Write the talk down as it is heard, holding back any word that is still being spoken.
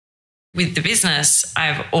With the business,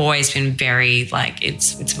 I've always been very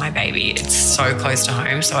it's my baby. It's so close to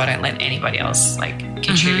home, so I don't let anybody else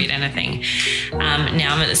contribute anything.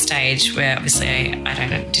 Now I'm at the stage where obviously I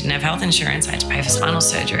didn't have health insurance. I had to pay for spinal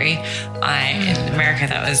surgery. In America,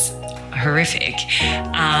 that was horrific,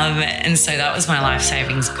 and so that was my life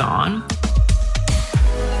savings gone.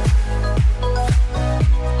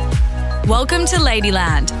 Welcome to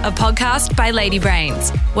Ladyland, a podcast by Lady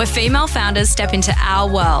Brains, where female founders step into our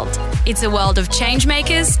world. It's a world of change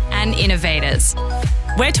makers and innovators.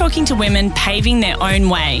 We're talking to women paving their own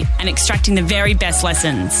way and extracting the very best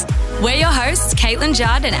lessons. We're your hosts, Caitlin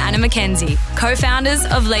Judd and Anna McKenzie, co-founders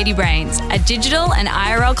of Lady Brains, a digital and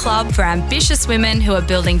IRL club for ambitious women who are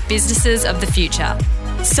building businesses of the future.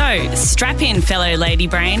 So strap in, fellow Lady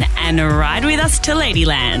Brain, and ride with us to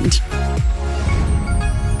Ladyland.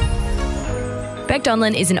 Bec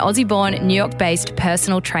Donlan is an Aussie-born, New York-based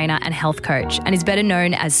personal trainer and health coach and is better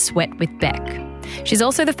known as Sweat with Bec. She's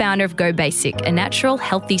also the founder of Go Basic, a natural,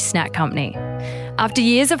 healthy snack company. After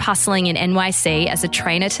years of hustling in NYC as a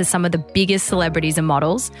trainer to some of the biggest celebrities and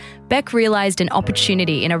models, Bec realised an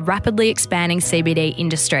opportunity in a rapidly expanding CBD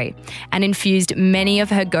industry and infused many of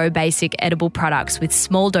her Go Basic edible products with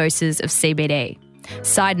small doses of CBD.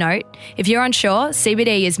 Side note, if you're unsure,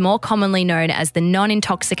 CBD is more commonly known as the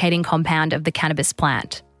non-intoxicating compound of the cannabis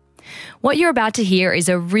plant. What you're about to hear is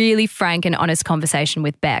a really frank and honest conversation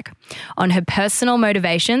with Bec on her personal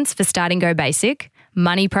motivations for starting Go Basic,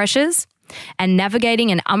 money pressures, and navigating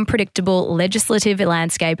an unpredictable legislative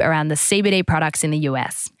landscape around the CBD products in the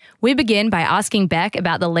US. We begin by asking Bec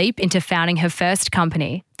about the leap into founding her first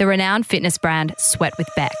company, the renowned fitness brand Sweat with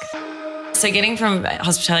Bec. So getting from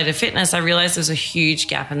hospitality to fitness, I realised there was a huge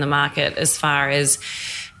gap in the market as far as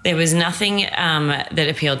there was nothing that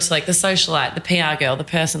appealed to the socialite, the PR girl, the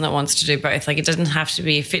person that wants to do both. It doesn't have to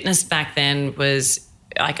be fitness back then was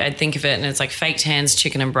I'd think of it and it's fake tans,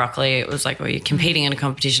 chicken and broccoli. It was you're competing in a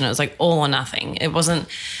competition. It was all or nothing. It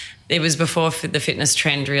was before the fitness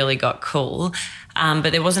trend really got cool. But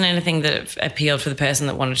there wasn't anything that appealed for the person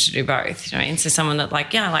that wanted to do both. You know what I mean? So someone that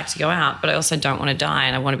I like to go out, but I also don't want to die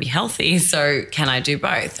and I want to be healthy. So can I do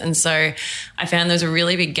both? And so I found there's a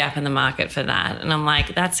really big gap in the market for that. And I'm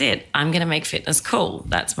like, that's it. I'm going to make fitness cool.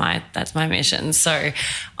 That's my mission. So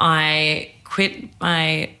I quit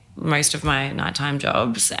most of my nighttime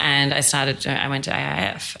jobs and I went to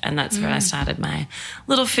AIF and that's where I started my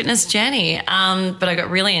little fitness journey. But I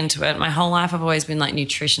got really into it. My whole life I've always been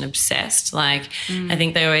nutrition obsessed. I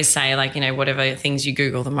think they always say whatever things you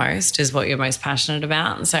Google the most is what you're most passionate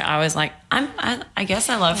about. And so I was I guess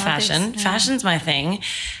I love fashion. Fashion's my thing.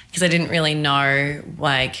 Because I didn't really know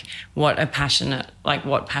what passion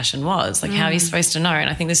was. How are you supposed to know? And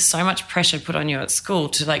I think there's so much pressure put on you at school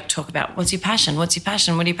to talk about what's your passion? What are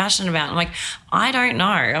you passionate about? I'm I don't know.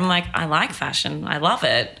 I'm I like fashion. I love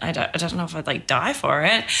it. I don't know if I'd die for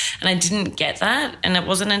it. And I didn't get that. And it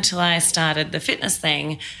wasn't until I started the fitness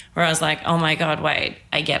thing where I was oh my God, wait,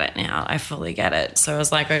 I get it now. I fully get it. So I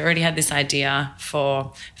was I already had this idea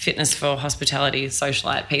for fitness for hospitality,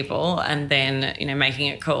 socialite people, and then, making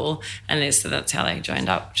it cool. And so that's how they joined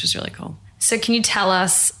up, which was really cool. So can you tell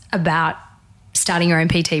us about starting your own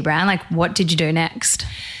PT brand? What did you do next?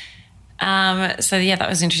 That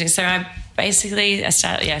was interesting. So I studied at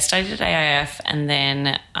AIF and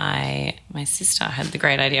then my sister had the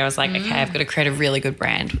great idea. I was okay, I've got to create a really good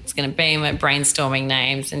brand. It's going to be my brainstorming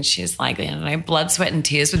names. And she's Blood, Sweat and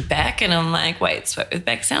Tears with Bec. And I'm wait, Sweat with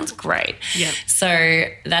Bec sounds great. Yep. So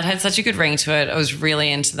that had such a good ring to it. I was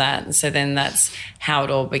really into that. And so then that's how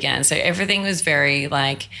it all began. So everything was very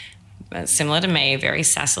similar to me, very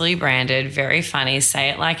sassily branded, very funny, say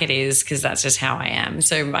it like it is, because that's just how I am.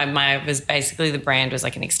 So the brand was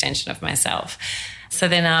an extension of myself. So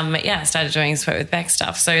then, I started doing Sweat with Bec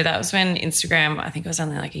stuff. So that was when Instagram, I think it was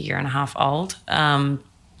only a year and a half old.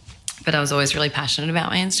 But I was always really passionate about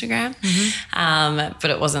my Instagram. But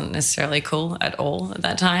it wasn't necessarily cool at all at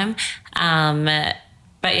that time.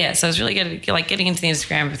 So I was really good at getting into the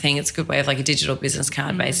Instagram thing. It's a good way of a digital business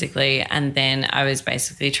card, basically. And then I was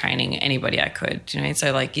basically training anybody I could,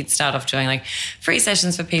 So you'd start off doing free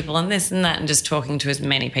sessions for people and this and that and just talking to as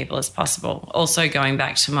many people as possible. Also going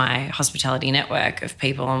back to my hospitality network of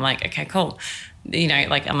people, I'm okay, cool. I'm you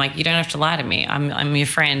don't have to lie to me. I'm your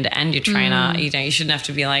friend and your trainer. You shouldn't have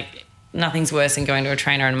to be nothing's worse than going to a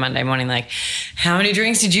trainer on a Monday morning, like, how many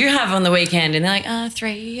drinks did you have on the weekend? And they're like,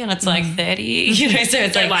 3. And it's like 30, you know, so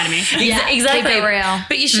it's like, lie to me. Exactly. Keep it real.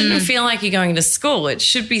 But you shouldn't feel like you're going to school. It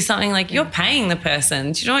should be something like you're paying the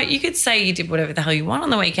person. Do you know what? You could say you did whatever the hell you want on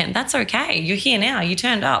the weekend. That's okay. You're here now. You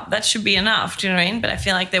turned up. That should be enough. Do you know what I mean? But I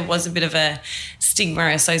feel like there was a bit of a stigma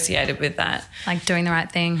associated with that. Like doing the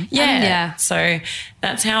right thing. Yeah. So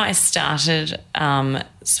that's how I started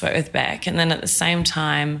Sweat with Bec. And then at the same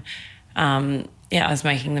time, I was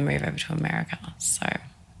making the move over to America. So,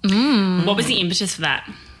 What was the impetus for that?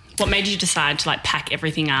 What made you decide to like pack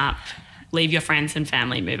everything up, leave your friends and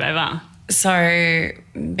family, move over? So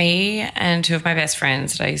me and 2 of my best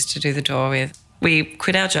friends that I used to do the door with, we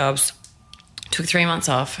quit our jobs, took 3 months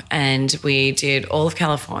off, and we did all of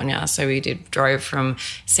California. So we drove from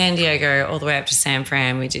San Diego all the way up to San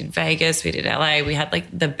Fran. We did Vegas, we did LA. We had like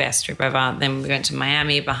the best trip ever. Then we went to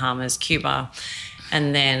Miami, Bahamas, Cuba,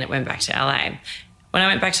 and then went back to LA. When I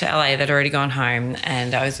went back to LA, they'd already gone home,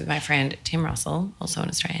 and I was with my friend Tim Russell, also an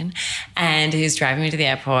Australian, and he was driving me to the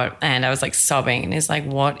airport, and I was like sobbing, and he's like,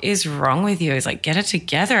 what is wrong with you? He's like, get it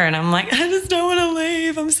together. And I'm like, I just don't want to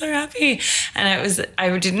leave. I'm so happy.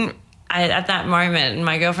 And at that moment, and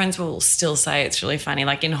my girlfriends will still say it's really funny,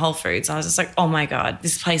 like in Whole Foods, I was just like, oh my God,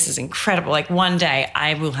 this place is incredible. Like one day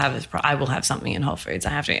I will have something in Whole Foods. I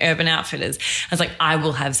have to. Urban Outfitters, I was like, I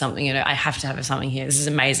will have something, I have to have something here. This is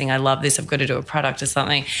amazing. I love this. I've got to do a product or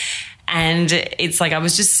something. And it's like I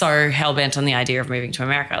was just so hell-bent on the idea of moving to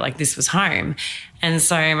America. Like this was home. And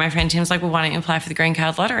so my friend Tim's like, well, why don't you apply for the green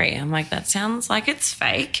card lottery? I'm like, that sounds like it's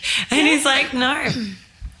fake. And he's like, no.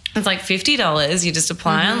 It's like $50. You just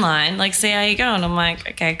apply online, like see how you go. And I'm like,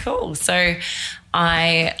 okay, cool. So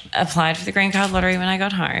I applied for the green card lottery when I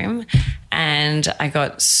got home, and I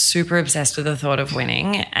got super obsessed with the thought of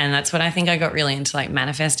winning. And that's when I think I got really into like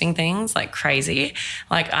manifesting things like crazy.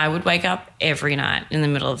 Like I would wake up every night in the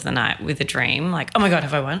middle of the night with a dream, like, oh my God,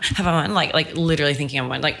 have I won? Have I won? Like literally thinking I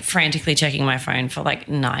won, like frantically checking my phone for like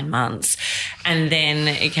 9 months. And then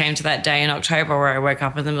it came to that day in October where I woke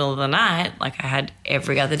up in the middle of the night, like I had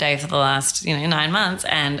every other day for the last, 9 months,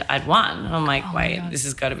 and I'd won. And I'm like, wait, this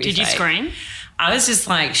has got to be Did fake. you scream? I was just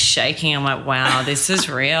like shaking. I'm like, wow, this is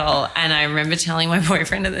real. And I remember telling my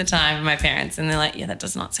boyfriend at the time and my parents, and they're like, yeah, that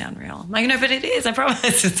does not sound real. I'm like, no, but it is, I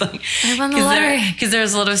promise. It's like, I won the lottery. Because there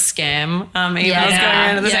was a lot of scam emails going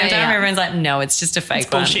around at the same time. Everyone's like, no, it's just a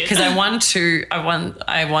fake one. Because I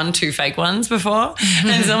won two fake ones before.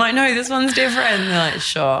 And so I'm like, no, this one's different. And they're like,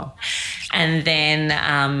 sure. And then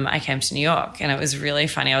I came to New York, and it was really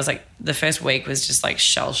funny. I was like, the first week was just like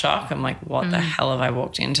shell shock. I'm like, what the hell have I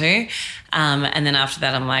walked into? And then after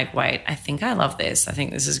that, I'm like, wait, I think I love this. I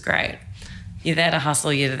think this is great. You're there to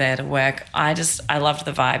hustle. You're there to work. I loved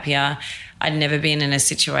the vibe here. I'd never been in a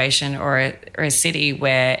situation or a city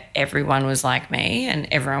where everyone was like me and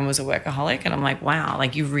everyone was a workaholic. And I'm like, wow,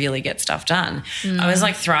 like you really get stuff done. I was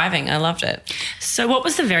like thriving. I loved it. So what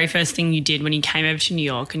was the very first thing you did when you came over to New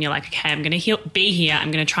York and you're like, okay, I'm going to be here. I'm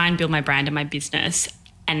going to try and build my brand and my business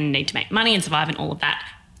and need to make money and survive and all of that.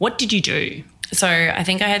 What did you do? So I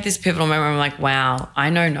think I had this pivotal moment where I'm like, wow, I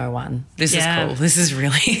know no one. This is cool. This is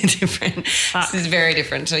really different. This is very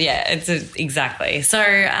different. So exactly. So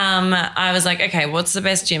I was like, okay, what's the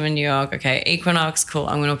best gym in New York? Okay, Equinox, cool.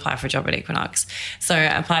 I'm going to apply for a job at Equinox. So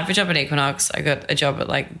I applied for a job at Equinox. I got a job at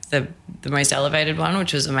like the most elevated one,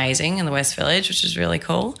 which was amazing, in the West Village, which was really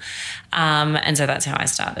cool. And so that's how I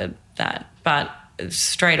started that. But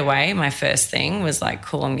straight away, my first thing was like,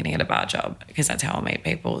 cool, I'm going to get a bar job because that's how I'll meet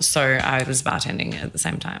people. So I was bartending at the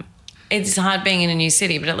same time. It's hard being in a new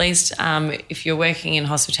city, but at least if you're working in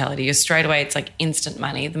hospitality, you're straight away, it's like instant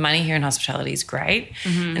money. The money here in hospitality is great.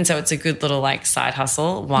 And so it's a good little like side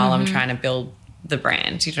hustle while I'm trying to build the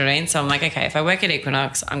brand, you know what I mean? So I'm like, okay, if I work at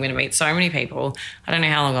Equinox, I'm going to meet so many people. I don't know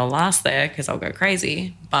how long I'll last there because I'll go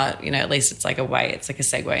crazy, but at least it's like a way, it's like a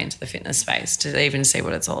segue into the fitness space to even see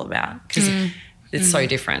what it's all about because it's so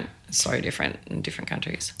different in different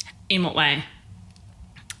countries. In what way?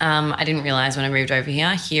 I didn't realise when I moved over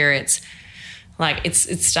here. Here it's like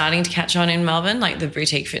it's starting to catch on in Melbourne. Like the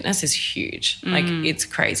boutique fitness is huge. Like it's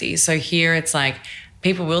crazy. So here it's like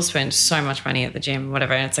people will spend so much money at the gym,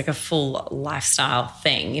 whatever, and it's like a full lifestyle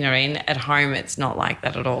thing, you know what I mean? At home, it's not like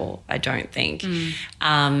that at all, I don't think.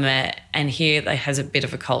 And here it has a bit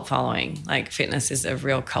of a cult following. Like fitness is a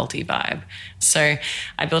real culty vibe. So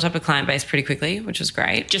I built up a client base pretty quickly, which was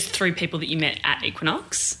great. Just through people that you met at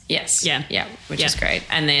Equinox? Yes. Yeah, which is great.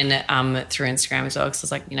 And then through Instagram as well,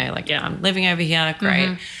 because I was like, I'm living over here,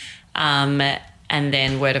 great. And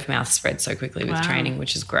then word of mouth spreads so quickly with training,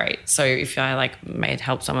 which is great. So if I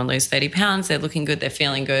help someone lose 30 pounds, they're looking good, they're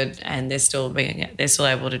feeling good, and they're still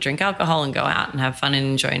able to drink alcohol and go out and have fun and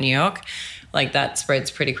enjoy New York. Like that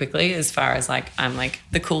spreads pretty quickly as far as I'm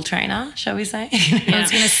the cool trainer, shall we say? I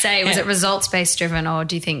was going to say, was it results-based driven, or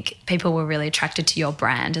do you think people were really attracted to your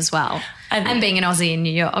brand as well? And being an Aussie in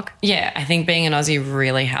New York. Yeah, I think being an Aussie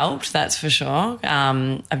really helped, that's for sure.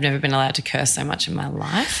 I've never been allowed to curse so much in my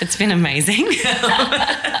life. It's been amazing.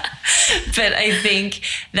 But I think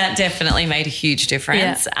that definitely made a huge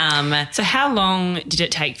difference. Yeah. So how long did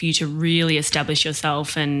it take for you to really establish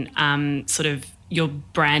yourself and sort of your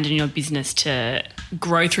brand and your business to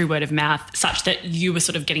grow through word of mouth such that you were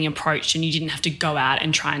sort of getting approached and you didn't have to go out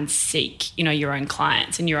and try and seek, your own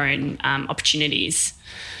clients and your own opportunities?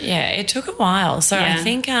 Yeah, it took a while. So I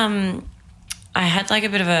think I had a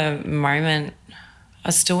bit of a moment. I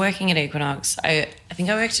was still working at Equinox. I think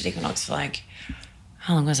I worked at Equinox for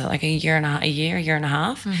how long was it? A year and a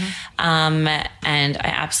half. Mm-hmm. And I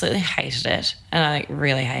absolutely hated it. And I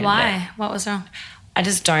really hated it. Why? What was wrong? I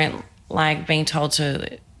just don't like being told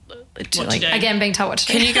to again, being told what to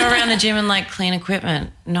do. Can you go around the gym and clean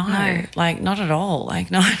equipment? No, not at all.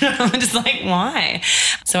 No, I'm just why?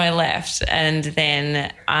 So I left, and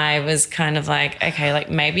then I was kind of okay,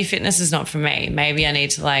 maybe fitness is not for me. Maybe I need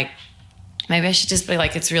to maybe I should just be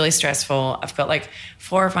it's really stressful. I've got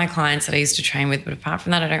 4 of my clients that I used to train with, but apart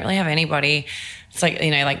from that, I don't really have anybody.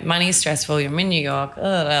 It's money's stressful. You're in New York.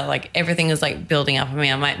 Everything is building up on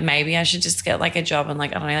me. I'm maybe I should just get a job and I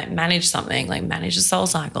don't know, manage something, manage a Soul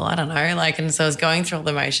Cycle. I don't know. And so I was going through all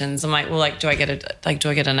the motions. I'm do I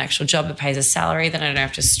get an actual job that pays a salary? Then I don't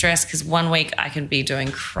have to stress, because one week I can be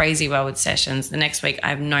doing crazy well with sessions. The next week I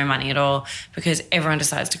have no money at all because everyone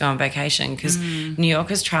decides to go on vacation, because New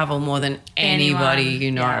Yorkers travel more than anybody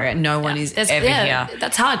Yeah. No one is ever here.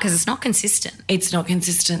 That's hard because it's not consistent. It's not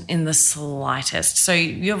consistent in the slightest. So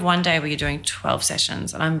you have one day where you're doing 12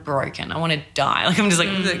 sessions and I'm broken. I want to die. I'm just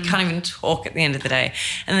can't even talk at the end of the day.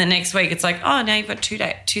 And the next week it's now you've got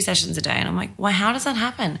 2 sessions a day. And I'm well, how does that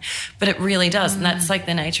happen? But it really does. And that's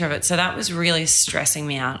the nature of it. So that was really stressing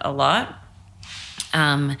me out a lot.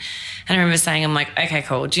 And I remember saying, I'm okay,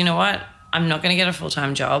 cool. Do you know what? I'm not going to get a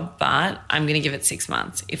full-time job, but I'm going to give it 6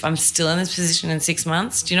 months. If I'm still in this position in 6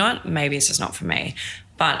 months, do you know what? Maybe it's just not for me.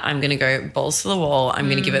 But I'm going to go balls to the wall. I'm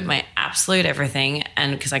going to give it my absolute everything,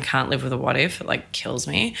 and because I can't live with a what if, it kills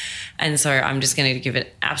me. And so I'm just going to give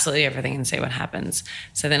it absolutely everything and see what happens.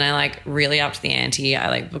 So then I really upped the ante.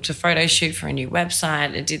 I booked a photo shoot for a new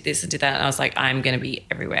website. I did this, I did that. And I was I'm going to be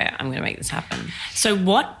everywhere. I'm going to make this happen. So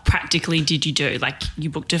what practically did you do?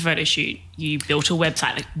 You booked a photo shoot, you built a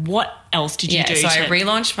website. What else did you do? So I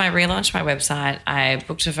relaunched my website. I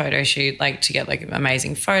booked a photo shoot to get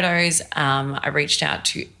amazing photos. I reached out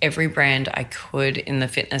to every brand I could in the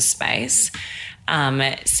fitness space,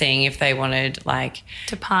 seeing if they wanted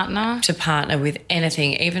to partner with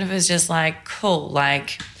anything, even if it was just cool,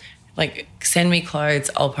 send me clothes,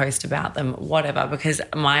 I'll post about them, whatever. Because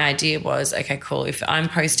my idea was, okay, cool, if I'm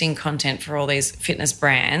posting content for all these fitness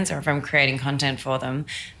brands, or if I'm creating content for them,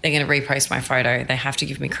 they're going to repost my photo. They have to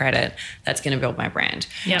give me credit. That's going to build my brand.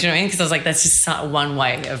 Yep. Do you know what I mean? Because I was that's just one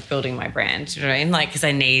way of building my brand. Do you know what I mean? Because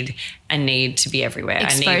I need to be everywhere.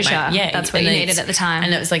 Exposure. That's what you needed at the time.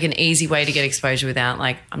 And it was an easy way to get exposure without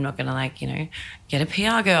I'm not going to get a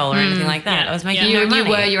PR girl or anything like that. I was making no money. You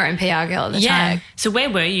were your own PR girl at the time. So where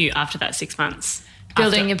were you after that 6 months?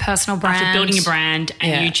 Building your personal brand. After building your brand,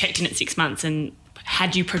 and you checked in at 6 months, and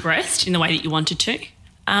had you progressed in the way that you wanted to?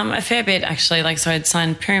 A fair bit, actually. So I'd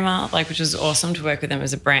signed Puma, which was awesome to work with them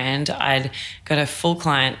as a brand. I'd got a full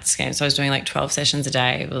client scheme. So I was doing 12 sessions a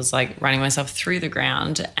day. It was running myself through the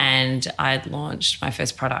ground, and I'd launched my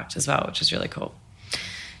first product as well, which was really cool.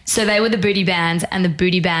 So they were the booty bands and the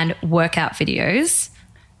booty band workout videos.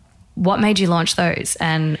 What made you launch those,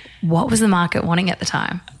 and what was the market wanting at the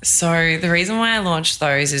time? So the reason why I launched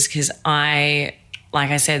those is because like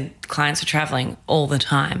I said, clients were traveling all the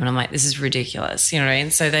time, and I'm this is ridiculous, you know what I mean?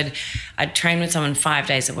 So I'd train with someone 5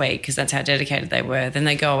 days a week because that's how dedicated they were. Then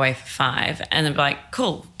they go away for 5, and they'd be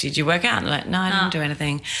cool, did you work out? And they're no, I didn't do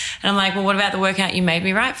anything. And I'm well, what about the workout you made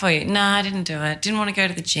me write for you? No, I didn't do it. Didn't want to go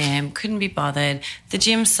to the gym, couldn't be bothered. The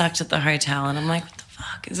gym sucked at the hotel, and I'm what the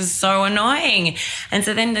fuck, this is so annoying. And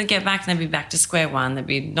so then they'd get back and they'd be back to square one. They'd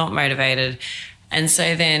be not motivated. And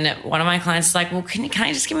so then one of my clients is like, well, can you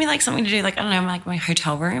just give me like something to do? Like, I don't know, like my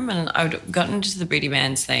hotel room. And I'd gotten into the booty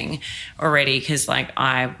bands thing already because like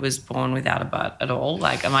I was born without a butt at all.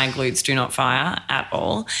 Like my glutes do not fire at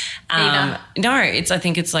all. No, I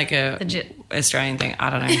think it's like a legit Australian thing. I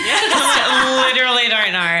don't know. I literally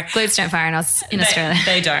don't know. Glutes don't fire in Australia.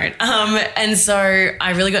 They don't. And so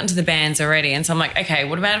I really got into the bands already. And so I'm like, okay,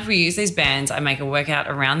 what about if we use these bands? I make a workout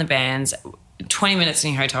around the bands, 20 minutes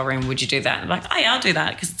in your hotel room, would you do that? And I'm like, oh yeah, I'll do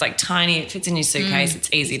that because it's like tiny, it fits in your suitcase, it's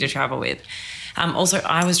easy to travel with. Also,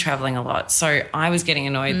 I was traveling a lot, so I was getting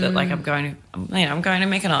annoyed that like I'm going to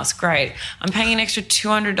Mykonos, great. I'm paying an extra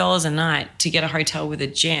 $200 a night to get a hotel with a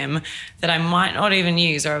gym that I might not even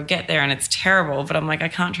use, or I'll get there and it's terrible, but I'm like, I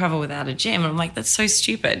can't travel without a gym. And I'm like, that's so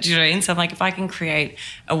stupid. Do you know what I mean? So I'm like, if I can create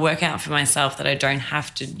a workout for myself that I don't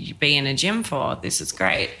have to be in a gym for, this is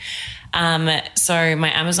great. So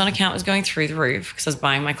my Amazon account was going through the roof because I was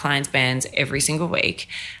buying my clients' bands every single week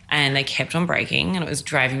and they kept on breaking and it was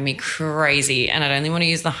driving me crazy. And I'd only want to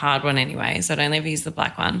use the hard one anyway, so I'd only ever use the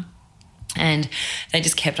black one. And they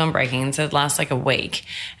just kept on breaking. And so it lasts like a week.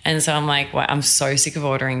 And so I'm like, well, I'm so sick of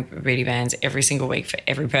ordering booty bands every single week for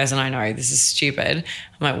every person I know. This is stupid.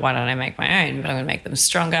 I'm like, why don't I make my own? But I'm going to make them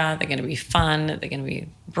stronger. They're going to be fun. They're going to be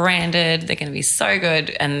branded. They're going to be so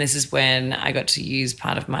good. And this is when I got to use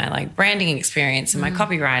part of my like branding experience and my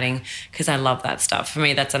copywriting because I love that stuff. For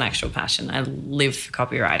me, that's an actual passion. I live for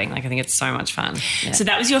copywriting. Like I think it's so much fun. Yeah. So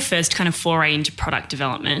that was your first kind of foray into product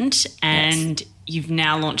development, and you've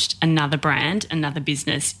now launched another brand, another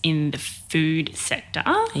business in the food sector.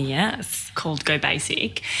 Yes. Called Go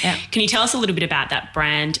Basic. Yeah. Can you tell us a little bit about that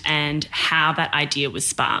brand and how that idea was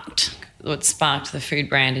sparked? What sparked the food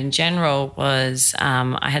brand in general was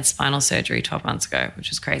I had spinal surgery 12 months ago, which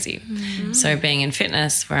was crazy. Mm-hmm. So being in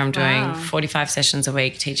fitness where I'm doing 45 sessions a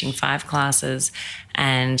week, teaching 5 classes,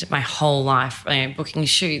 and my whole life, booking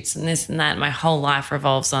shoots and this and that, my whole life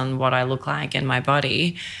revolves on what I look like and my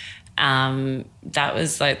body. That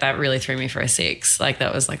was like, that really threw me for a 6. Like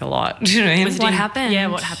that was like a lot. Do you know what I mean? What happened? Yeah,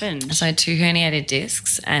 what happened? So I had 2 herniated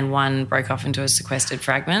discs and one broke off into a sequestered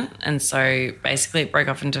fragment. And so basically it broke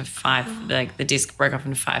off into 5, like the disc broke off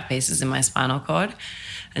into 5 pieces in my spinal cord.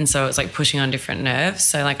 And so it was like pushing on different nerves.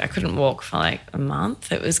 So like I couldn't walk for like a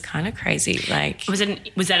month. It was kind of crazy. Like, was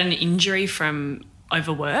that an injury from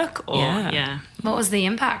overwork or? Yeah. What was the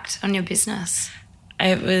impact on your business?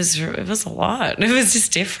 It was a lot. It was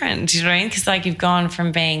just different, do you know what I mean? Because like you've gone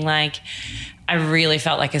from being like, I really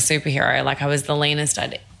felt like a superhero. Like I was the leanest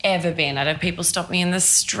I'd ever been. I'd have people stop me in the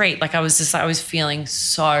street. Like I was feeling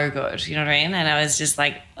so good, you know what I mean? And I was just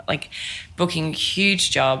like booking huge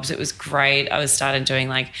jobs. It was great. I started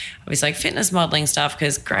doing fitness modeling stuff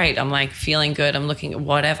because great. I'm like feeling good. I'm looking at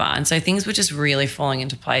whatever. And so things were just really falling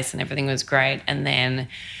into place and everything was great. And then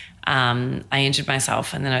I injured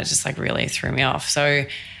myself and then it just like really threw me off. So,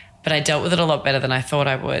 but I dealt with it a lot better than I thought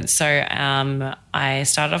I would. So I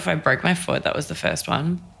started off, I broke my foot. That was the first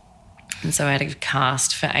one. And so I had a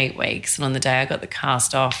cast for 8 weeks. And on the day I got the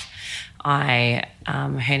cast off, I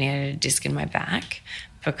herniated a disc in my back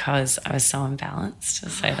because I was so imbalanced.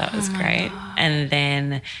 So that was great. God. And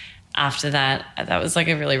then after that, that was like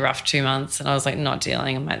a really rough 2 months and I was like not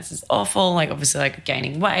dealing. I'm like, this is awful. Like obviously like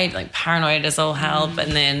gaining weight, like paranoid as all help.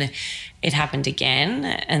 And then it happened again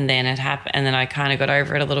and then it happened. And then I kind of got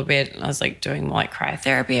over it a little bit. And I was like doing more like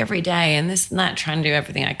cryotherapy every day and this and that, trying to do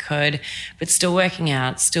everything I could, but still working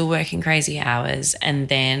out, still working crazy hours. And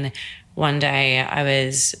then one day I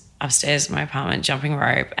was upstairs in my apartment jumping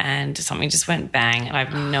rope and something just went bang and I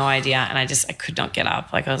have no idea and I could not get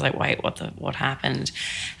up. Like I was like, wait, what happened?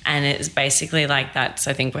 And it was basically like that's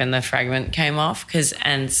I think when the fragment came off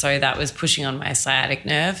and so that was pushing on my sciatic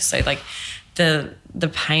nerve. So like the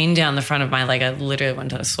pain down the front of my leg, I literally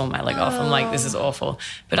went to saw my leg off. I'm like, this is awful.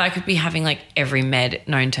 But I could be having like every med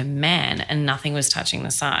known to man and nothing was touching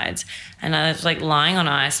the sides. And I was like lying on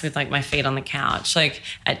ice with like my feet on the couch. Like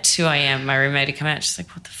at 2 a.m, my roommate had come out. She's like,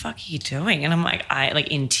 what the fuck are you doing? And I'm like,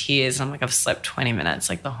 in tears. I'm like, I've slept 20 minutes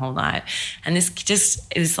like the whole night. And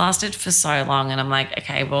this lasted for so long. And I'm like,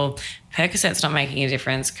 okay, well, Percocet's not making a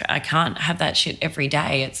difference. I can't have that shit every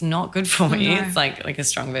day. It's not good for me. No. It's like a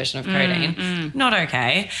strong version of codeine. Not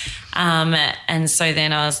okay. And so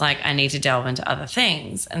then I was like, I need to delve into other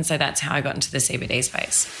things. And so that's how I got into the CBD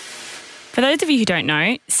space. For those of you who don't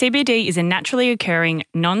know, CBD is a naturally occurring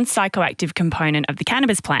non-psychoactive component of the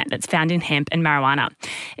cannabis plant that's found in hemp and marijuana.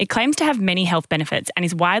 It claims to have many health benefits and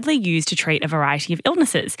is widely used to treat a variety of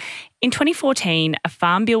illnesses. In 2014, a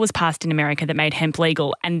farm bill was passed in America that made hemp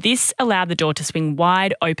legal, and this allowed the door to swing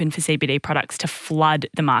wide open for CBD products to flood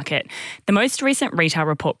the market. The most recent retail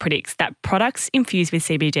report predicts that products infused with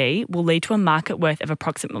CBD will lead to a market worth of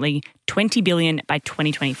approximately $20 billion by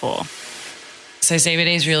 2024. So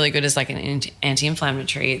CBD is really good as like an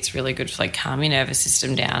anti-inflammatory. It's really good for like calm your nervous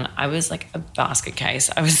system down. I was like a basket case.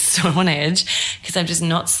 I was so on edge because I'm just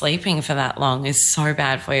not sleeping for that long is so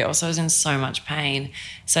bad for you. Also, I was in so much pain.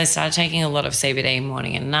 So I started taking a lot of CBD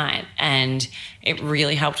morning and night, and it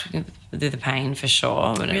really helped with the pain for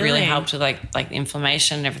sure. And it really helped with like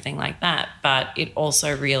inflammation and everything like that. But it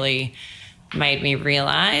also really made me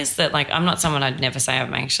realize that like I'm not someone I'd never say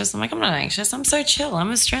I'm anxious. I'm like, I'm not anxious. I'm so chill.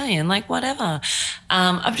 I'm Australian, like whatever.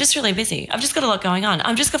 I'm just really busy. I've just got a lot going on.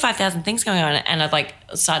 I've just got 5,000 things going on, and I'd like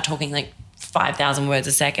start talking like 5,000 words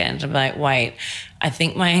a second. I'm like, wait, I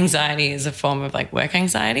think my anxiety is a form of like work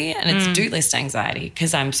anxiety, and it's do list anxiety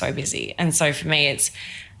because I'm so busy. And so for me, it's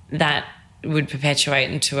that would perpetuate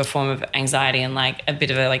into a form of anxiety and like a bit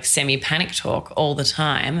of a like semi-panic talk all the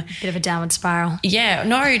time. A bit of a downward spiral. Yeah,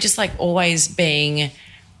 no, just like always being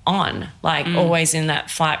on, like always in that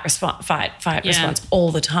fight response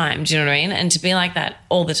all the time. Do you know what I mean? And to be like that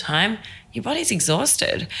all the time, your body's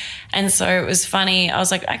exhausted. And so it was funny. I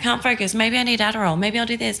was like, I can't focus. Maybe I need Adderall. Maybe I'll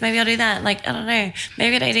do this. Maybe I'll do that. Like, I don't know.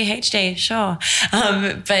 Maybe I got ADHD. Sure.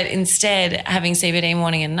 But instead, having CBD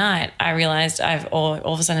morning and night, I realized I've all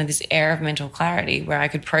of a sudden had this air of mental clarity where I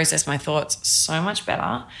could process my thoughts so much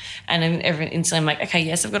better. And then instantly I'm like, okay,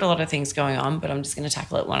 yes, I've got a lot of things going on, but I'm just going to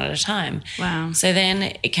tackle it one at a time. Wow. So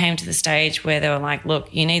then it came to the stage where they were like, look,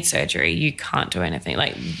 you need surgery. You can't do anything.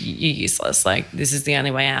 Like, you're useless. Like, this is the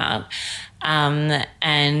only way out.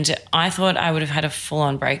 And I thought I would have had a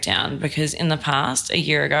full-on breakdown because in the past, a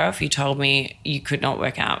year ago, if you told me you could not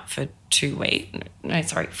work out for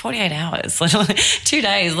 48 hours, let alone 2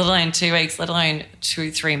 days, let alone 2 weeks, let alone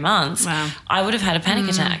 2-3 months, wow, I would have had a panic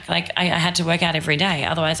attack. Like I had to work out every day.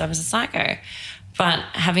 Otherwise I was a psycho. But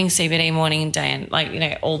having CBD morning and day and like, you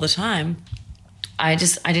know, all the time, I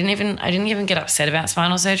didn't even get upset about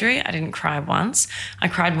spinal surgery. I didn't cry once. I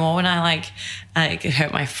cried more when I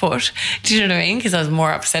hurt my foot. Do you know what I mean? Because I was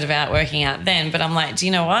more upset about working out then. But I'm like, do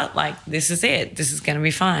you know what? Like, this is it. This is going to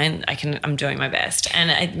be fine. I'm doing my best.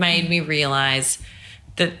 And it made me realize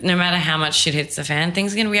that no matter how much shit hits the fan,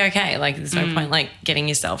 things are going to be okay. Like, there's no point like getting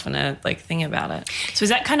yourself in a like thing about it. So is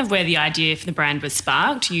that kind of where the idea for the brand was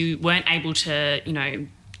sparked? You weren't able to, you know,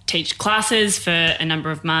 teach classes for a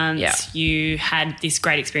number of months. Yeah. You had this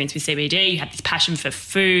great experience with CBD. You had this passion for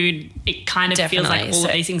food. It kind of feels like all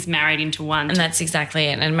of these things married into one. And that's exactly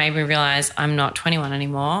it. And it made me realise I'm not 21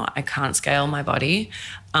 anymore. I can't scale my body.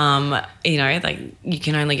 You know, like you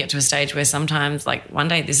can only get to a stage where sometimes like one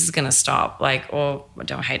day this is going to stop, like, or I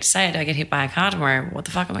don't hate to say it, I get hit by a car tomorrow. What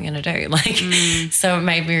the fuck am I going to do? Like, so it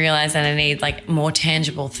made me realize that I need like more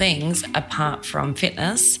tangible things apart from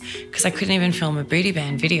fitness because I couldn't even film a booty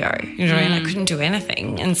band video. You know what I mean? I couldn't do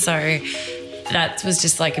anything. And so that was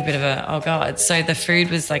just like a bit of a, oh God. So the food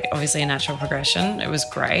was like obviously a natural progression. It was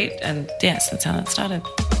great. And yes, that's how that started.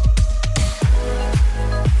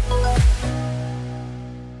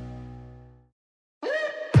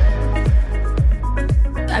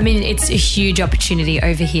 I mean, it's a huge opportunity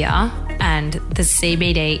over here, and the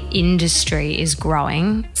CBD industry is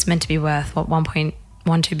growing. It's meant to be worth, what,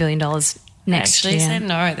 $1.12 billion next year. Actually said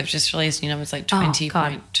no. They've just released new numbers like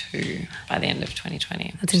 20.2 by the end of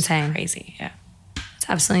 2020. That's insane. Crazy, yeah. It's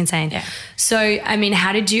absolutely insane. Yeah. So, I mean,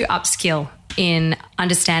 how did you upskill in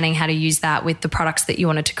understanding how to use that with the products that you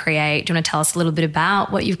wanted to create? Do you want to tell us a little bit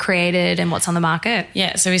about what you've created and what's on the market?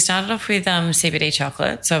 Yeah, so we started off with CBD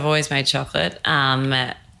chocolate. So I've always made chocolate,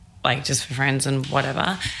 like just for friends and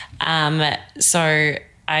whatever. So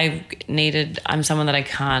I'm someone that I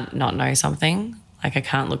can't not know something. Like I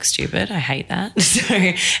can't look stupid. I hate that. So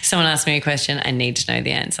if someone asks me a question, I need to know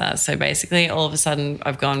the answer. So basically all of a sudden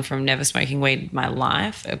I've gone from never smoking weed my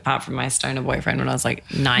life, apart from my stoner boyfriend when I was like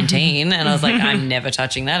 19 and I was like, I'm never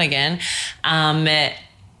touching that again,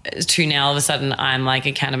 to now all of a sudden I'm like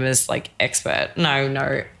a cannabis like expert.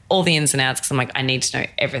 No, all the ins and outs because I'm like, I need to know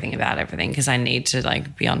everything about everything because I need to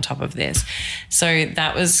like be on top of this. So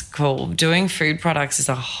that was cool. Doing food products is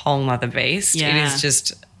a whole nother beast. Yeah. It is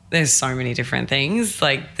just... There's so many different things.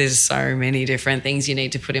 Like there's so many different things you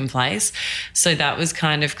need to put in place. So that was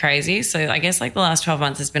kind of crazy. So I guess like the last 12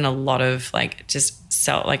 months has been a lot of like just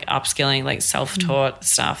upskilling, like self-taught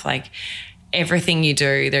stuff. Like everything you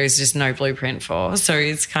do, there's just no blueprint for. So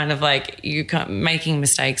it's kind of like you making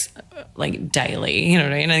mistakes like daily, you know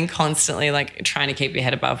what I mean? And constantly like trying to keep your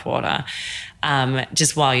head above water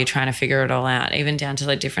just while you're trying to figure it all out, even down to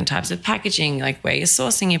like different types of packaging, like where you're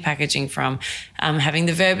sourcing your packaging from, having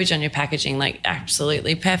the verbiage on your packaging, like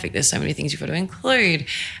absolutely perfect. There's so many things you've got to include,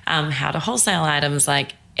 how to wholesale items,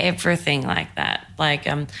 like everything like that. Like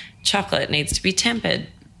chocolate needs to be tempered.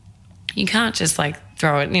 You can't just like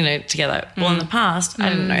throw it, together. Well, in the past, I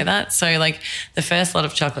didn't know that. So like the first lot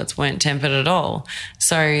of chocolates weren't tempered at all.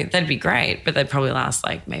 So they'd be great, but they'd probably last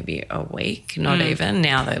like maybe a week, not even.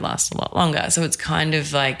 Now they last a lot longer. So it's kind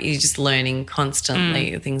of like you're just learning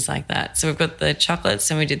constantly, things like that. So we've got the chocolates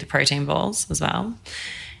and we did the protein balls as well.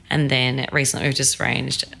 And then recently we've just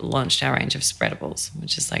launched our range of spreadables,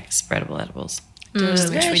 which is like spreadable edibles.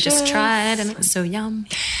 Which we just tried and it was so yum.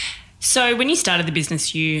 So when you started the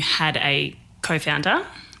business, you had a co-founder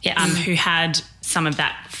who had some of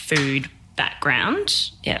that food background.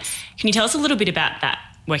 Yes. Can you tell us a little bit about that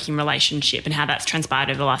working relationship and how that's transpired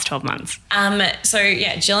over the last 12 months?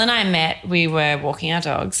 Jill and I met, we were walking our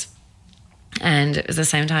dogs, and at the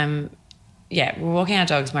same time, we were walking our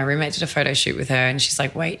dogs. My roommate did a photo shoot with her and she's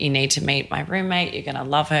like, wait, you need to meet my roommate. You're going to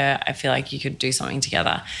love her. I feel like you could do something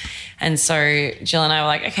together. And so Jill and I were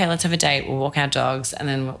like, okay, let's have a date. We'll walk our dogs. And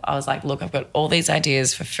then I was like, look, I've got all these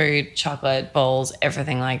ideas for food, chocolate, balls,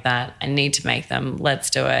 everything like that. I need to make them. Let's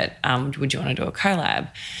do it. Would you want to do a collab?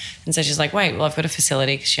 And so she's like, wait, well, I've got a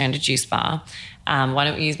facility because she owned a juice bar. Why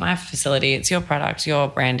don't we use my facility? It's your product, your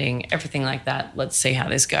branding, everything like that. Let's see how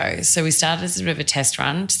this goes. So we started as a bit of a test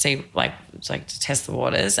run to see, to test the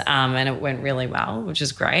waters, and it went really well, which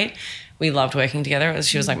is great. We loved working together.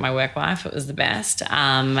 She was like my work wife. It was the best.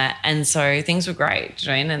 And so things were great, do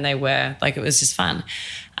you know what I mean? And they were like, it was just fun.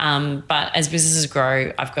 But as businesses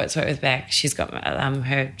grow, I've got to work with Bec. She's got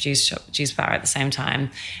her juice bar at the same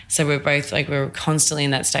time. So we're both like, we're constantly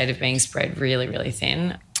in that state of being spread really, really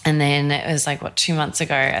thin. And then it was 2 months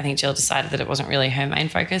ago, I think Jill decided that it wasn't really her main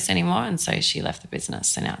focus anymore. And so she left the business.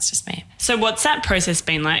 So now it's just me. So what's that process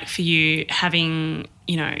been like for you, having,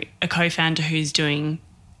 a co-founder who's doing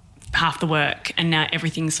half the work and now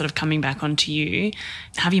everything's sort of coming back onto you?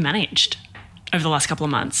 How have you managed over the last couple of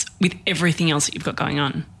months with everything else that you've got going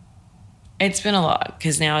on? It's been a lot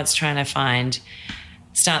because now it's trying to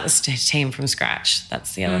start this team from scratch.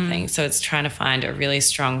 That's the other thing. So it's trying to find a really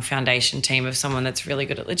strong foundation team of someone that's really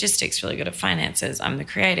good at logistics, really good at finances. I'm the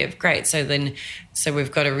creative. Great. So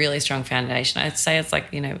we've got a really strong foundation. I'd say it's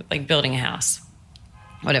like building a house.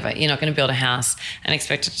 Whatever. You're not going to build a house and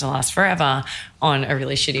expect it to last forever on a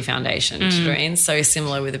really shitty foundation. Do you know what I mean? So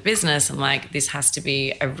similar with a business, I'm like, this has to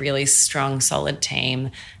be a really strong, solid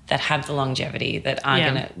team that have the longevity that are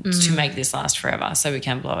going to make this last forever so we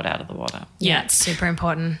can blow it out of the water. Yeah, it's super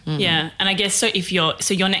important. Yeah. And I guess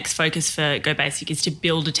your next focus for Go Basic is to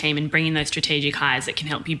build a team and bring in those strategic hires that can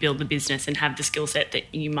help you build the business and have the skill set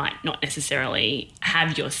that you might not necessarily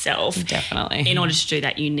have yourself. Definitely. In order to do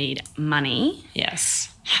that, you need money. Yes.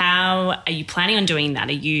 How are you planning on doing that?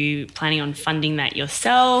 Are you planning on funding that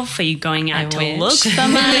yourself? Are you going out to look for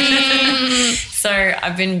money? So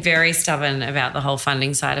I've been very stubborn about the whole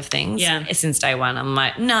funding side of things. Yeah. Since day one, I'm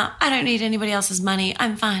like, no, I don't need anybody else's money.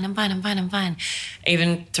 I'm fine.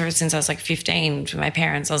 Even since I was 15 to my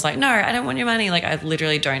parents, I was like, no, I don't want your money. I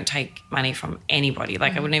literally don't take money from anybody. I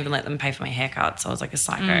wouldn't even let them pay for my haircuts. I was like a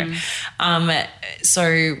psycho.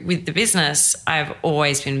 So with the business, I've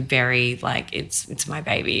always been very it's my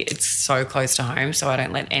baby. It's so close to home. So I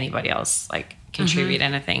don't let anybody else contribute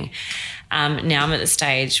anything. Now I'm at the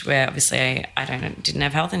stage where obviously I didn't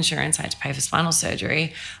have health insurance. I had to pay for spinal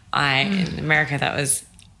surgery. In America, that was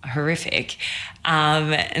horrific.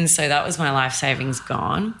 And so that was my life savings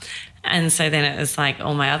gone. And so then it was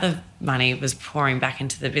all my other money was pouring back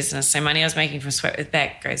into the business. So money I was making from Sweat with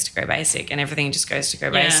Bec goes to Go Basic and everything just goes to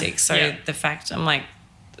Go Basic. So the fact I'm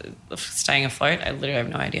staying afloat, I literally have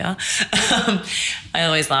no idea. I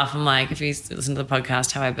always laugh. I'm like, if you listen to the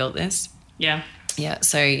podcast, how I built this. Yeah. Yeah.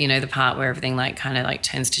 So, the part where everything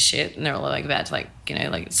turns to shit and they're all about to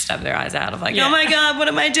stab their eyes out of oh my God, what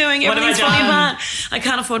am I doing? Everything's falling apart. I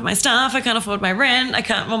can't afford my staff. I can't afford my rent.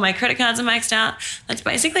 My credit cards are maxed out. That's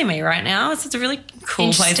basically me right now. It's a really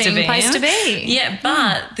cool place to be. Yeah.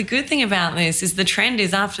 But the good thing about this is the trend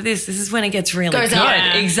is after this is when it gets really good.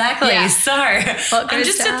 Yeah. Exactly. Yeah. So I'm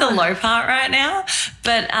just down? at the low part right now.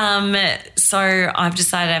 But so I've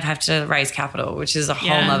decided I have to raise capital, which is a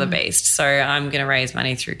whole nother beast. So I'm going to raise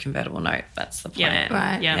money through convertible note. That's the plan.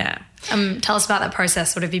 Right. Yeah. Tell us about that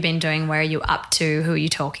process. What have you been doing? Where are you up to? Who are you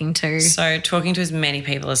talking to? So talking to as many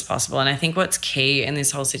people as possible. And I think what's key in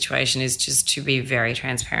this whole situation is just to be very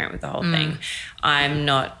transparent with the whole thing. I'm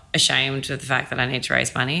not ashamed of the fact that I need to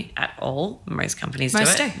raise money at all. Most companies do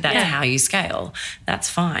it. That's how you scale. That's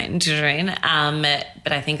fine. Do you know what I mean?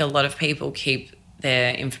 But I think a lot of people keep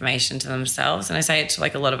their information to themselves. And I say it to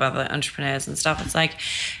like a lot of other entrepreneurs and stuff. It's like,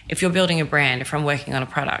 if you're building a brand, if I'm working on a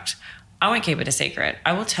product, I won't keep it a secret.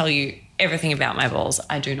 I will tell you everything about my balls.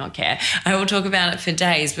 I do not care. I will talk about it for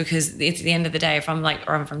days, because it's at the end of the day, if I'm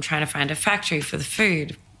trying to find a factory for the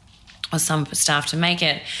food or some staff to make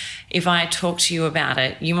it, if I talk to you about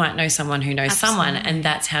it, you might know someone who knows someone, and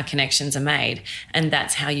that's how connections are made, and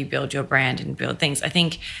that's how you build your brand and build things. I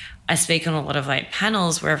think I speak on a lot of like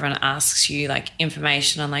panels where everyone asks you like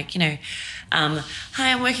information on like, hi,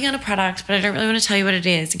 I'm working on a product, but I don't really want to tell you what it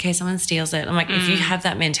is in case someone steals it. I'm like, if you have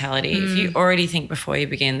that mentality, if you already think before you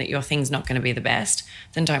begin that your thing's not going to be the best,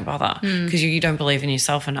 then don't bother, because you don't believe in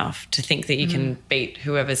yourself enough to think that you can beat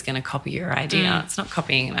whoever's going to copy your idea. It's not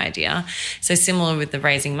copying an idea. So similar with the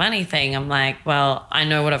raising money thing, I'm like, well, I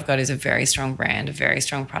know what I've got is a very strong brand, a very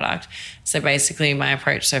strong product. So basically my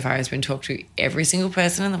approach so far has been talk to every single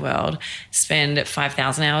person in the world, spend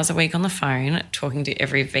 5,000 hours a week on the phone, talking to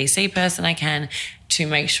every VC person I can to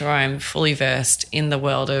make sure I'm fully versed in the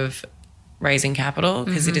world of raising capital,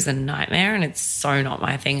 because it is a nightmare and it's so not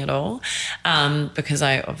my thing at all. Because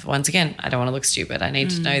I don't want to look stupid. I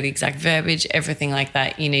need to know the exact verbiage, everything like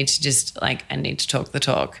that. You need to just I need to talk the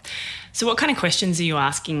talk. So what kind of questions are you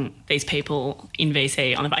asking these people in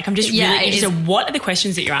VC on the bike? I'm just really interested. What are the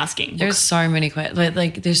questions that you're asking? There's so many questions.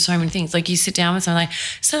 Like there's so many things. Like you sit down with someone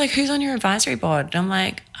like, who's on your advisory board? And I'm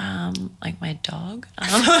like my dog. I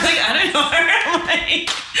don't know.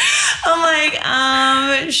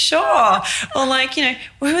 Sure. Or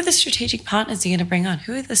who are the strategic partners you're going to bring on?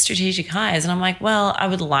 Who are the strategic hires? And I'm like, well, I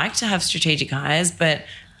would like to have strategic hires, but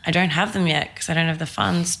I don't have them yet because I don't have the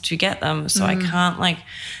funds to get them. So I can't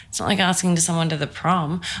it's not like asking to someone to the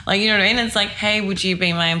prom. You know what I mean? It's like, hey, would you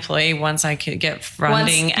be my employee once I could get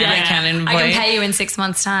funding and I can pay you in 6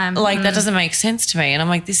 months' time. That doesn't make sense to me. And I'm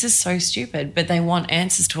like, this is so stupid, but they want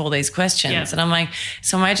answers to all these questions. Yeah. And I'm like,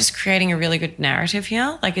 so am I just creating a really good narrative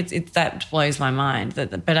here? It's that blows my mind.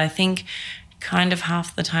 But I think kind of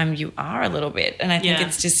half the time you are a little bit. And I think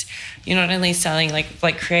it's just, you're not only selling,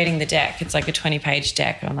 like creating the deck, it's like a 20-page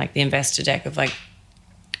deck on the investor deck of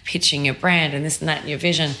pitching your brand and this and that and your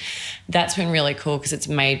vision. That's been really cool because it's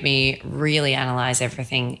made me really analyze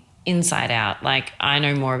everything inside out. I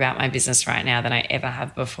know more about my business right now than I ever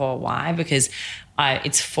have before. Why? Because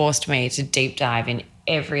it's forced me to deep dive in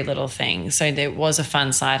every little thing. So there was a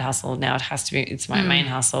fun side hustle. Now it's my main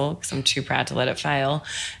hustle because I'm too proud to let it fail.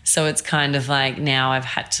 So it's kind of now I've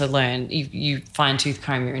had to learn, you fine tooth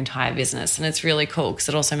comb your entire business, and it's really cool because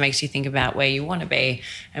it also makes you think about where you want to be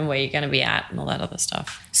and where you're going to be at and all that other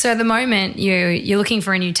stuff. So at the moment you're looking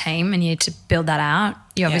for a new team and you need to build that out.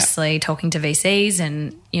 You're obviously talking to VCs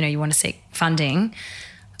and you want to seek funding,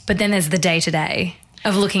 but then there's the day-to-day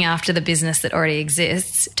of looking after the business that already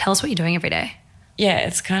exists. Tell us what you're doing every day. Yeah,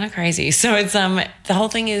 it's kind of crazy. So it's the whole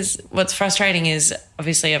thing is, what's frustrating is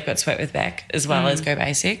obviously I've got Sweat with Bec as well as Go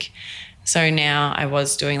Basic. So now I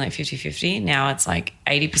was doing 50-50. Now it's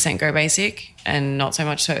 80% Go Basic and not so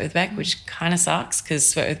much Sweat with Bec, which kind of sucks because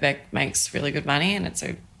Sweat with Bec makes really good money and it's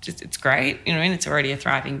great. You know what I mean? It's already a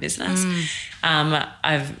thriving business.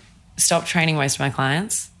 I've stopped training most of my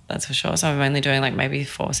clients, that's for sure. So I'm only doing maybe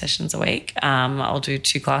 4 sessions a week. I'll do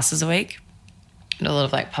 2 classes a week. A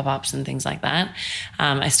lot of pop-ups and things like that.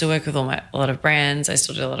 I still work with a lot of brands. I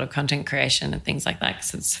still do a lot of content creation and things like that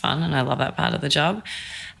because it's fun and I love that part of the job.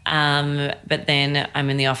 But then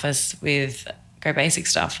I'm in the office with Go Basic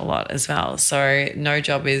stuff a lot as well. So no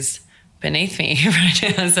job is beneath me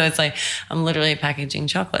right now. So it's I'm literally packaging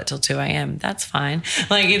chocolate till 2 a.m. That's fine.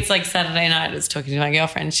 It's Saturday night. I was talking to my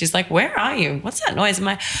girlfriend. She's like, where are you? What's that noise? I'm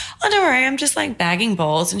like, oh, don't worry. I'm just bagging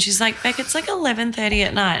balls. And she's like, Bec, it's 11:30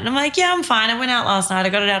 at night. And I'm like, yeah, I'm fine. I went out last night. I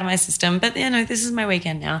got it out of my system. But this is my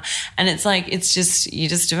weekend now. And it's you're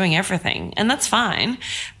just doing everything. And that's fine.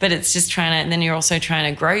 But it's just and then you're also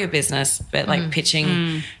trying to grow your business, but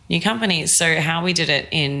pitching new companies. So how we did it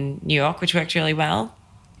in New York, which worked really well,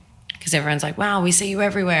 because everyone's like, wow, we see you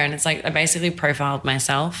everywhere. And it's I basically profiled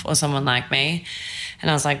myself or someone like me. And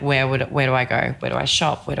I was like, where do I go? Where do I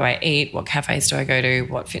shop? Where do I eat? What cafes do I go to?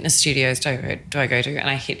 What fitness studios do I go to? And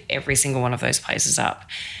I hit every single one of those places up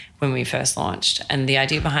when we first launched. And the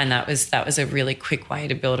idea behind that was a really quick way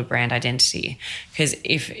to build a brand identity, because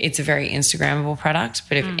if it's a very Instagrammable product,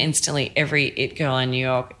 but if instantly every it girl in New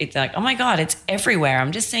York, it's like, oh my God, it's everywhere.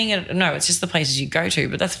 I'm just seeing it. No, it's just the places you go to,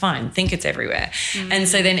 but that's fine. Think it's everywhere. And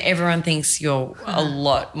so then everyone thinks you're a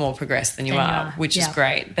lot more progressed than you are, which is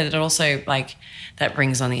great. But it also like that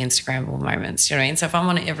brings on the Instagrammable moments, you know what I mean? So if I'm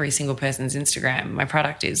on every single person's Instagram, my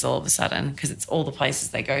product is all of a sudden, because it's all the places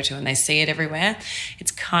they go to and they see it everywhere,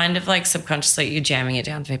 it's kind of like subconsciously you're jamming it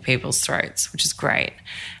down to people's throats, which is great.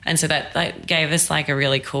 And so that gave us like a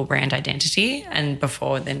really cool brand identity. And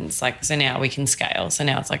before then it's like, so now we can scale. So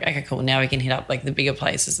now it's like, okay, cool. Now we can hit up like the bigger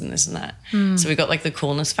places and this and that. So we got like the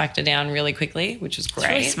coolness factor down really quickly, which was great.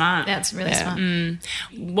 It's really smart. That's really smart.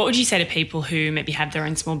 What would you say to people who maybe have their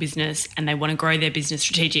own small business and they want to grow their business,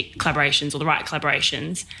 strategic collaborations or the right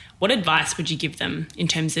collaborations? What advice would you give them in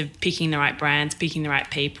terms of picking the right brands, picking the right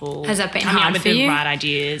people? Has that been coming hard up with for the you? right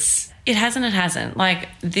ideas? It hasn't. It hasn't. Like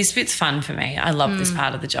this bit's fun for me. I love this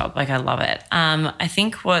part of the job. Like I love it. I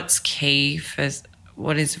think what's key for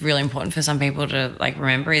what is really important for some people to like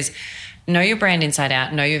remember is know your brand inside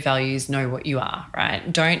out, know your values, know what you are,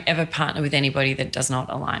 right? Don't ever partner with anybody that does not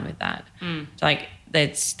align with that. Like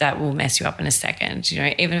that will mess you up in a second. You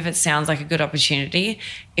know, even if it sounds like a good opportunity,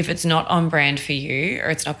 if it's not on brand for you or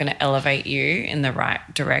it's not going to elevate you in the right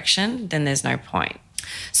direction, then there's no point.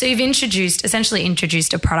 So you've essentially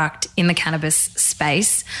introduced a product in the cannabis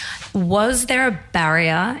space. Was there a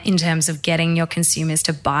barrier in terms of getting your consumers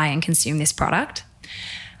to buy and consume this product?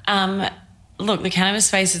 Look, the cannabis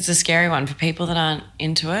space, it's a scary one for people that aren't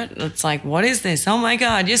into it. It's like, what is this? Oh my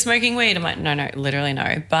God, you're smoking weed. I'm like, no, literally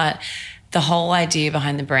no. But the whole idea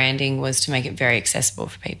behind the branding was to make it very accessible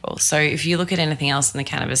for people. So if you look at anything else in the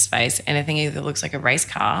cannabis space, anything either looks like a race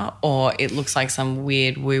car or it looks like some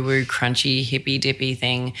weird woo-woo, crunchy, hippy-dippy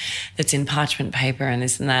thing that's in parchment paper and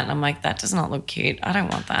this and that. And I'm like, that does not look cute. I don't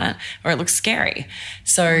want that. Or it looks scary.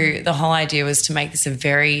 So the whole idea was to make this a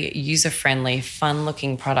very user-friendly,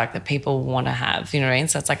 fun-looking product that people want to have. You know what I mean?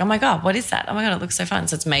 So it's like, oh my God, what is that? Oh my God, it looks so fun.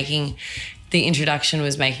 So it's making... The introduction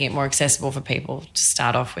was making it more accessible for people to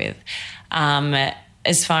start off with.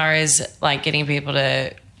 As far as like getting people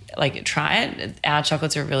to like try it, our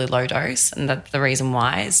chocolates are really low dose, and that's the reason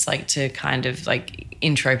why. It's like to kind of like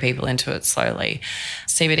intro people into it slowly.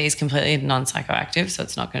 CBD is completely non-psychoactive, so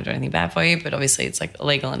it's not going to do anything bad for you, but obviously it's like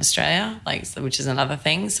illegal in Australia, like which is another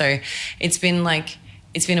thing. So it's been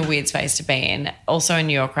a weird space to be in. Also in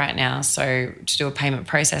New York right now, so to do a payment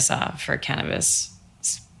processor for a cannabis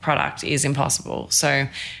product is impossible. So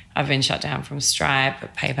I've been shut down from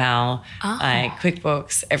Stripe, PayPal, like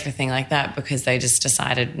QuickBooks, everything like that, because they just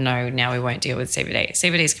decided, no, now we won't deal with CBD.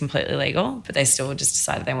 CBD is completely legal, but they still just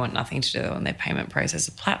decided they want nothing to do on their payment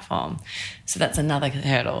processor platform. So that's another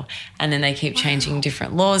hurdle. And then they keep changing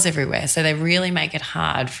different laws everywhere. So they really make it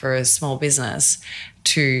hard for a small business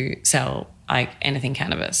to sell like anything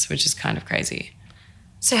cannabis, which is kind of crazy.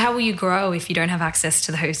 So how will you grow if you don't have access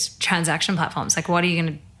to those transaction platforms? Like what are you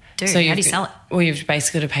going to do? How do you sell it? Well, you've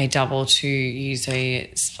basically got to pay double to use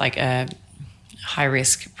a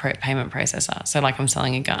high-risk payment processor. So like I'm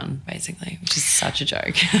selling a gun, basically, which is such a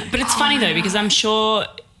joke. But it's funny though, because I'm sure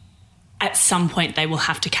at some point they will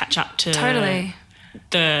have to catch up to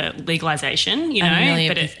the legalization, you know.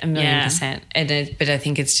 A million percent. But I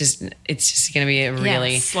think it's just going to be a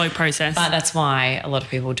really slow process. But that's why a lot of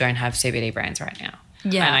people don't have CBD brands right now.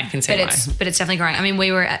 Yeah, and I can see why. But it's definitely growing. I mean,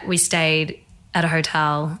 we stayed at a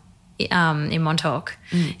hotel in Montauk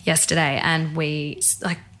yesterday, and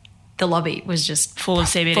the lobby was just full of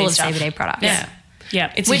CBD products.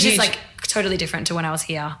 Yeah. Which is like totally different to when I was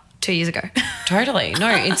here 2 years ago. Totally. No,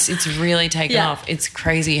 it's really taken off. It's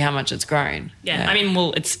crazy how much it's grown. Yeah. I mean,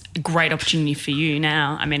 well, it's a great opportunity for you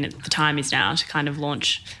now. I mean, the time is now to kind of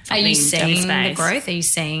launch something. Are you seeing the growth? Are you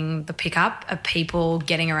seeing the pickup? Are people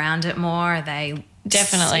getting around it more? Are they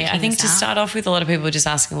Definitely. I think to start off with, a lot of people are just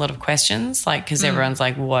asking a lot of questions, like because everyone's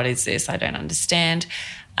like, what is this? I don't understand.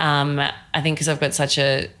 I think because I've got such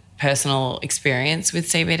a personal experience with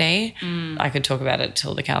CBD, I could talk about it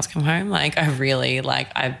till the cows come home. Like I really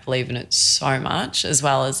I believe in it so much, as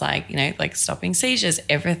well as like stopping seizures,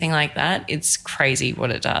 everything like that. It's crazy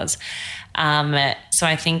what it does. So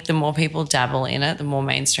I think the more people dabble in it, the more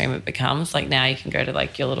mainstream it becomes. Like now you can go to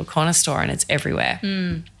like your little corner store and it's everywhere.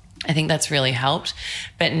 I think that's really helped.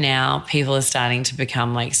 But now people are starting to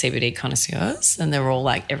become like CBD connoisseurs, and they're all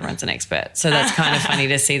like, everyone's an expert. So that's kind of funny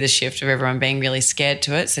to see the shift of everyone being really scared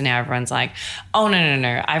to it. So now everyone's like, oh,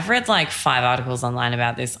 no. I've read like 5 articles online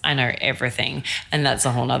about this. I know everything. And that's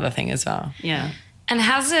a whole nother thing as well. Yeah. And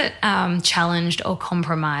has it challenged or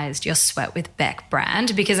compromised your Sweat with Bec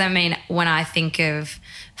brand? Because, I mean, when I think of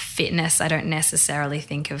fitness, I don't necessarily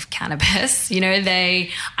think of cannabis. You know,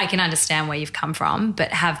 I can understand where you've come from, but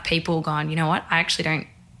have people gone, you know what, I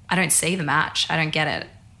don't see the match. I don't get it.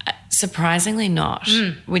 Surprisingly not,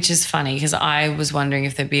 which is funny because I was wondering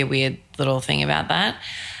if there'd be a weird little thing about that.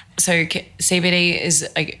 So CBD is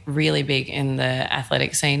like really big in the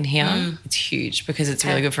athletic scene here. It's huge because it's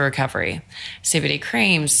really good for recovery. CBD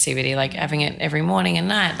creams, CBD, like having it every morning and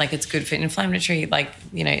night, like it's good for inflammatory, like,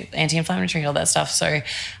 you know, anti-inflammatory, all that stuff. So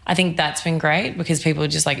I think that's been great because people are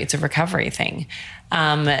just like, it's a recovery thing.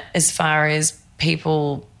 As far as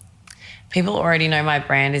people already know my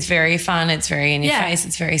brand is very fun. It's very in your face.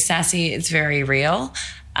 It's very sassy. It's very real.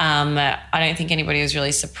 I don't think anybody was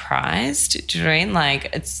really surprised. Do you know what I mean?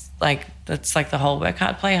 Like, it's like, that's like the whole work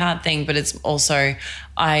hard, play hard thing, but it's also,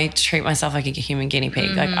 I treat myself like a human guinea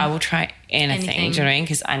pig. Like I will try anything. Do you know what I mean?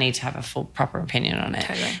 Because I need to have a full proper opinion on it.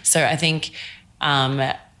 Totally. So I think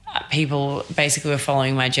people basically were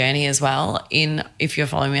following my journey as well. If you're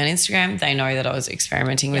following me on Instagram, they know that I was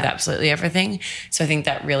experimenting with absolutely everything. So I think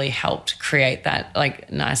that really helped create that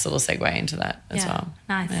like nice little segue into that as well.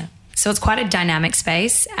 Nice. Yeah. So it's quite a dynamic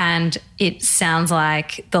space, and it sounds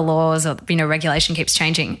like the laws or, you know, regulation keeps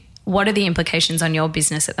changing. What are the implications on your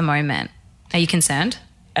business at the moment? Are you concerned?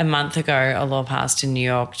 A month ago, a law passed in New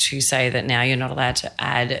York to say that now you're not allowed to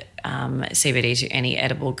add CBD to any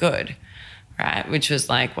edible good, right? Which was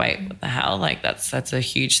like, wait, what the hell? Like that's a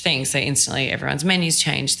huge thing. So instantly everyone's menus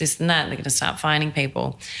changed, this and that, and they're going to start fining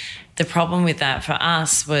people. The problem with that for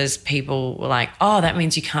us was people were like, oh, that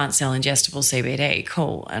means you can't sell ingestible CBD.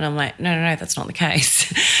 Cool. And I'm like, no, that's not the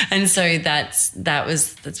case. And so that's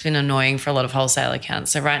been annoying for a lot of wholesale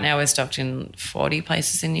accounts. So right now we're stocked in 40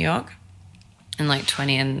 places in New York and like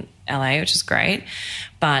 20 in LA, which is great.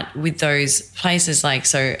 But with those places,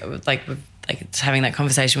 it's having that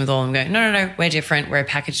conversation with all of them going, no, we're different. We're a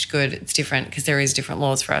packaged good. It's different because there is different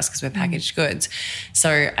laws for us because we're packaged goods.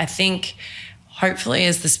 So I think hopefully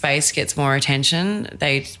as the space gets more attention,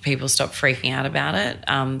 people stop freaking out about it.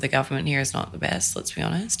 The government here is not the best, let's be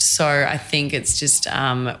honest. So I think it's just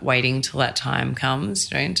waiting till that time comes,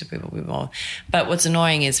 you know, to people be more. But what's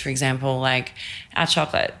annoying is, for example, like our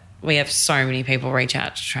chocolate, we have so many people reach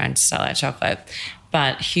out to try and sell our chocolate,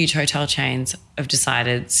 but huge hotel chains have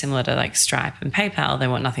decided, similar to like Stripe and PayPal, they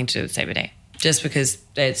want nothing to do with CBD just because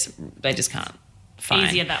they just can't. Fine.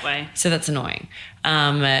 Easier that way. So that's annoying.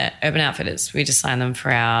 Urban Outfitters, we just signed them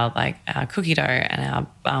for our cookie dough and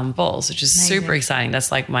our balls, which is super exciting.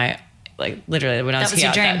 That's like literally when I was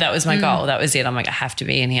here, that was my goal. That was it. I'm like, I have to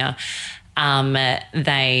be in here.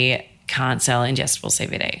 They can't sell ingestible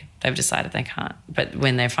CBD. They've decided they can't. But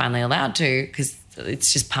when they're finally allowed to, because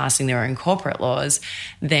it's just passing their own corporate laws,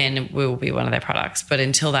 then we'll be one of their products. But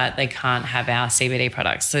until that, they can't have our CBD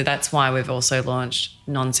products. So that's why we've also launched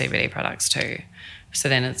non-CBD products too. So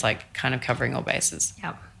then it's like kind of covering all bases.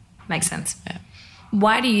 Yep. Makes sense. Yeah.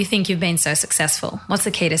 Why do you think you've been so successful? What's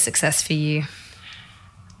the key to success for you?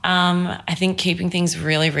 I think keeping things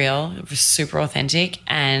really real, super authentic,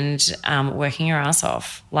 and working your ass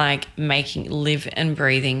off, like live and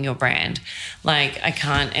breathing your brand. Like I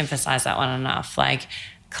can't emphasize that one enough. Like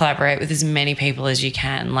collaborate with as many people as you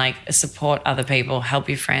can, like support other people, help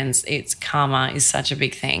your friends. Karma is such a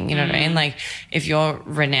big thing. You know what I mean? Like if you're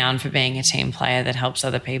renowned for being a team player that helps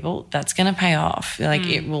other people, that's going to pay off. Like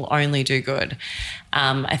it will only do good.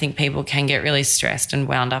 I think people can get really stressed and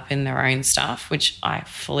wound up in their own stuff, which I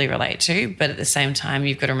fully relate to. But at the same time,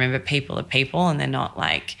 you've got to remember people are people and they're not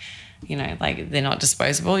like, you know, like they're not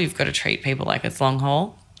disposable. You've got to treat people like it's long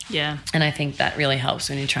haul. Yeah. And I think that really helps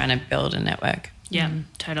when you're trying to build a network. Yeah,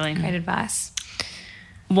 totally. Great advice.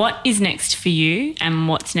 What is next for you and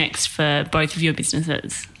what's next for both of your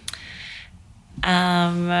businesses?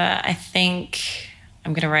 I think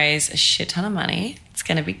I'm going to raise a shit ton of money. It's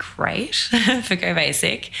going to be great for Go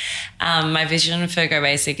Basic. My vision for Go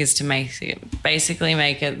Basic is to basically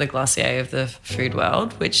make it the Glossier of the food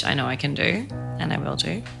world, which I know I can do and I will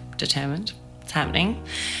do, determined. It's happening.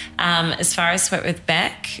 As far as Sweat with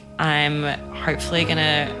Bec, I'm hopefully going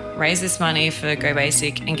to raise this money for Go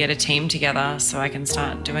Basic and get a team together so I can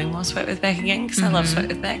start doing more Sweat with Bec again because I love Sweat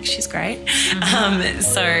with Bec. She's great.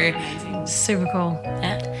 So super cool.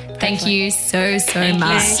 Yeah. Thank you so much. Thank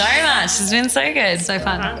you so much. It's been so good. So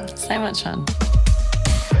fun. So much fun.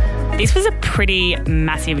 This was a pretty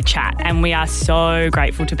massive chat and we are so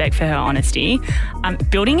grateful to Bec for her honesty.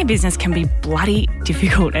 Building a business can be bloody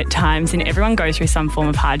difficult at times and everyone goes through some form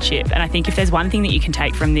of hardship. And I think if there's one thing that you can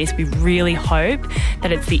take from this, we really hope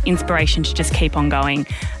that it's the inspiration to just keep on going.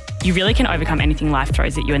 You really can overcome anything life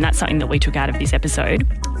throws at you, and that's something that we took out of this episode.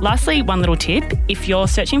 Lastly, one little tip. If you're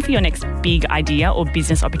searching for your next big idea or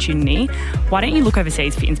business opportunity, why don't you look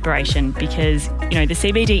overseas for inspiration? Because, the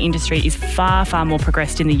CBD industry is far, far more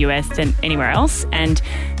progressed in the US than anywhere else, and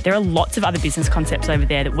there are lots of other business concepts over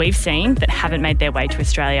there that we've seen that haven't made their way to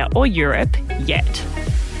Australia or Europe yet.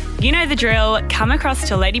 You know the drill. Come across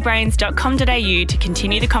to ladybrains.com.au to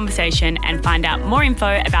continue the conversation and find out more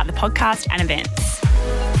info about the podcast and events.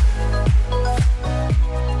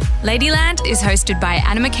 Ladyland is hosted by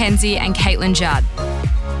Anna Mackenzie and Caitlin Judd.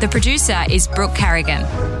 The producer is Brooke Carrigan.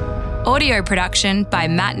 Audio production by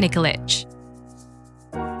Matt Nikolic.